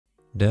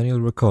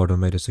Daniel Ricciardo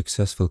made a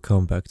successful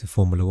comeback to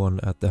Formula 1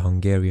 at the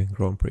Hungarian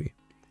Grand Prix.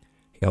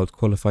 He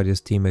outqualified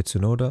his teammate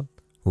Tsunoda,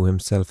 who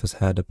himself has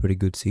had a pretty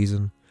good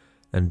season,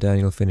 and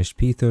Daniel finished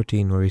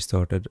P13 where he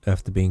started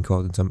after being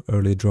caught in some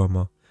early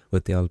drama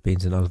with the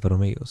Alpines and Alfa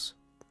Romeos.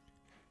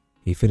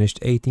 He finished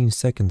 18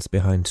 seconds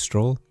behind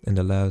Stroll in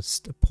the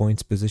last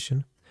points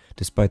position,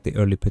 despite the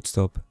early pit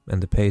stop,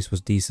 and the pace was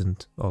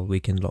decent all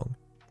weekend long.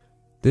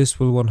 This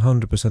will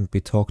 100%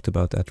 be talked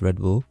about at Red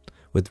Bull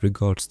with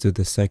regards to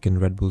the second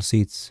Red Bull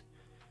seats,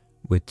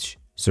 which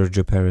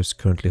Sergio Perez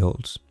currently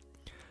holds.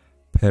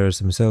 Perez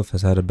himself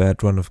has had a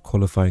bad run of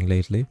qualifying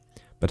lately,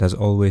 but has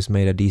always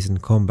made a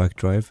decent comeback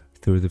drive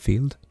through the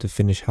field to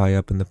finish high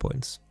up in the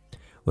points,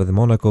 with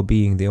Monaco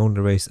being the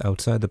only race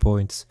outside the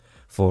points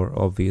for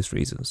obvious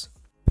reasons.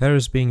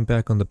 Perez being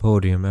back on the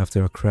podium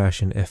after a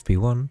crash in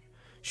FP1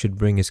 should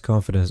bring his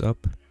confidence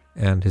up,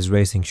 and his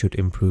racing should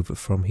improve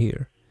from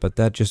here. But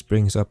that just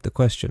brings up the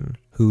question,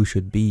 who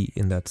should be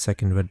in that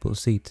second Red Bull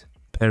seat,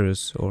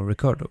 Perez or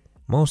Ricciardo?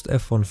 Most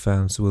F1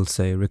 fans will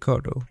say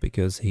Ricciardo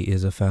because he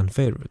is a fan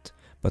favorite,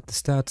 but the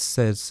stats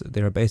says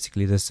they are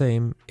basically the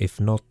same, if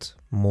not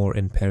more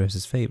in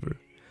Perez's favor.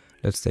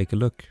 Let's take a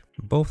look.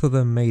 Both of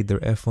them made their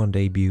F1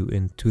 debut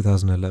in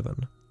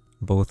 2011.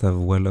 Both have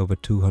well over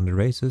 200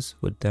 races,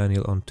 with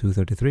Daniel on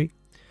 233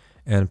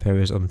 and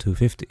Perez on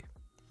 250.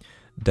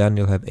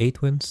 Daniel have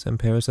 8 wins and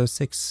Perez has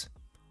 6.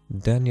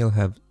 Daniel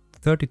have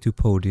 32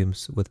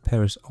 podiums, with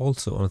Perez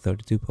also on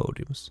 32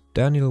 podiums.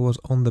 Daniel was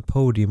on the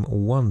podium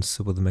once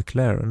with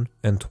McLaren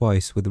and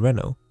twice with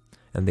Renault,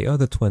 and the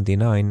other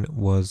 29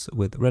 was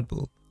with Red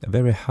Bull. A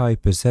very high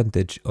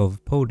percentage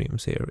of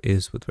podiums here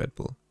is with Red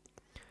Bull.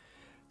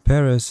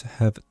 Perez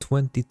have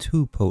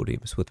 22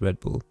 podiums with Red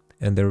Bull,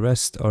 and the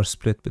rest are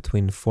split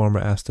between former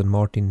Aston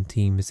Martin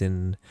teams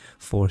in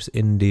Force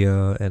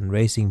India and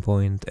Racing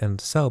Point and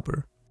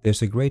Sauber.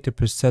 There's a greater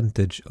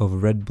percentage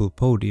of Red Bull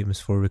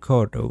podiums for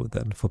Ricciardo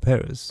than for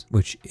Perez,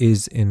 which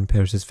is in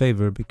Perez's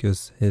favor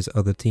because his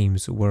other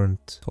teams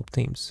weren't top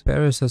teams.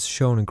 Perez has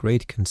shown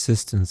great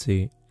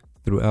consistency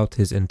throughout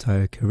his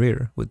entire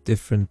career with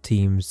different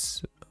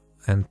teams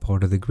and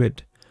part of the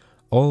grid.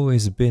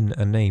 Always been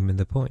a name in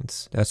the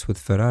points. That's with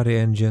Ferrari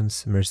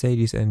engines,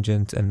 Mercedes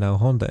engines and now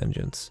Honda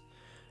engines.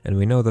 And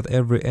we know that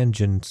every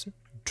engine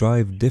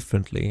drive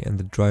differently and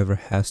the driver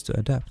has to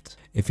adapt.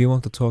 If you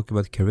want to talk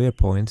about career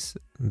points,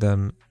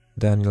 then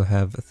Daniel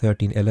have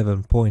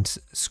 1311 points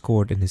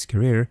scored in his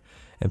career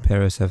and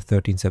Perez have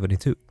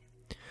 1372.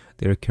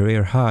 Their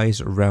career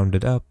highs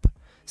rounded up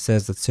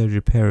says that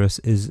Sergio Perez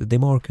is the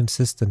more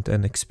consistent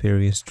and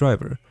experienced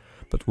driver,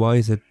 but why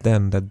is it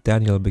then that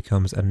Daniel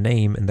becomes a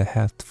name in the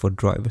hat for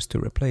drivers to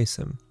replace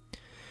him?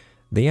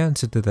 The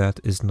answer to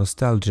that is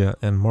nostalgia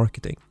and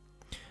marketing,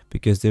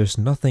 because there's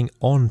nothing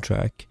on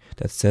track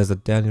that says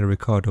that Daniel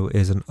Ricciardo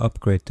is an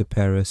upgrade to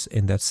Perez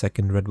in that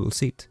second Red Bull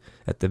seat.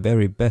 At the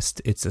very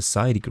best it's a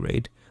side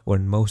grade, or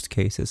in most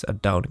cases a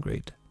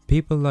downgrade.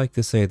 People like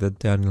to say that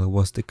Daniel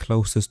was the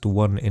closest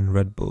one in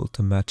Red Bull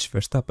to match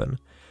Verstappen,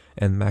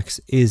 and Max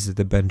is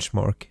the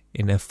benchmark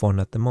in F1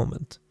 at the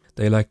moment.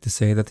 They like to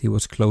say that he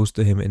was close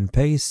to him in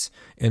pace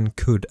and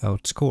could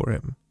outscore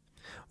him.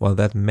 While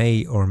that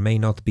may or may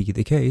not be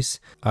the case,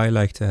 I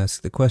like to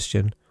ask the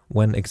question,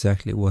 when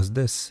exactly was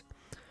this?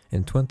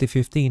 In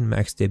 2015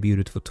 Max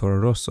debuted for Toro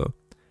Rosso.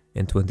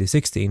 In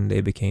 2016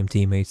 they became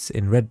teammates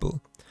in Red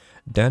Bull.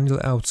 Daniel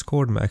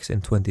outscored Max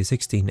in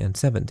 2016 and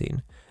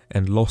 17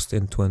 and lost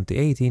in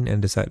 2018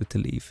 and decided to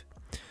leave.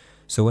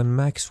 So when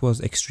Max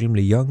was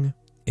extremely young,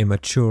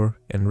 immature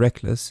and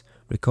reckless,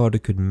 Ricciardo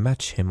could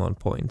match him on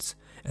points,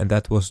 and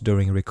that was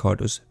during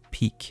Ricciardo's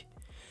peak.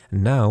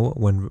 Now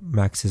when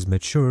Max is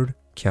matured,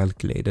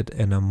 calculated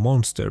and a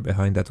monster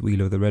behind that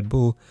wheel of the Red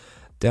Bull,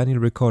 Daniel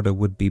Ricciardo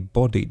would be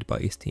bodied by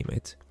his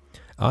teammate.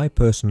 I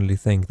personally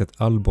think that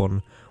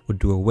Albon would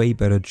do a way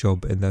better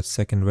job in that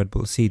second Red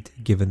Bull seat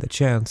given the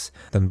chance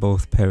than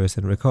both Perez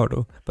and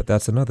Ricciardo, but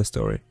that's another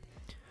story.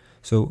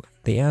 So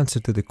the answer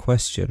to the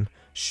question,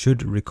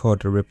 should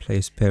Ricciardo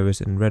replace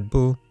Perez in Red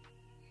Bull?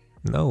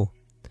 No,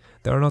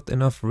 there are not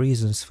enough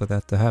reasons for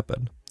that to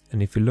happen.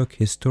 And if you look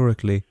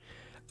historically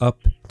up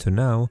to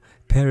now,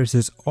 Perez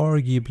is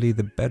arguably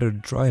the better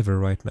driver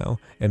right now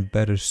and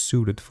better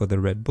suited for the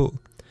Red Bull.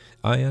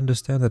 I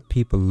understand that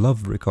people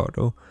love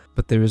Ricciardo,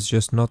 but there is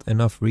just not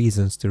enough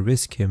reasons to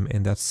risk him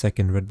in that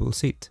second Red Bull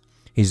seat.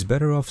 He's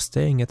better off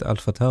staying at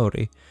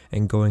AlphaTauri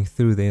and going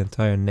through the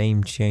entire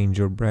name change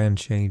or brand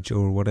change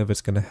or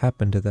whatever's going to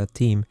happen to that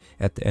team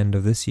at the end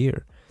of this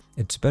year.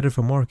 It's better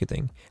for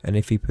marketing, and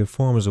if he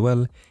performs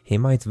well, he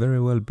might very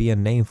well be a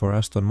name for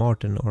Aston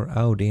Martin or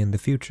Audi in the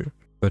future.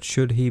 But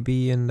should he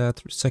be in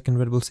that second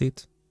Red Bull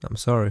seat? I'm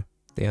sorry,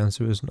 the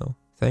answer is no.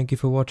 Thank you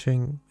for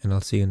watching, and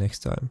I'll see you next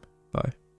time. Bye.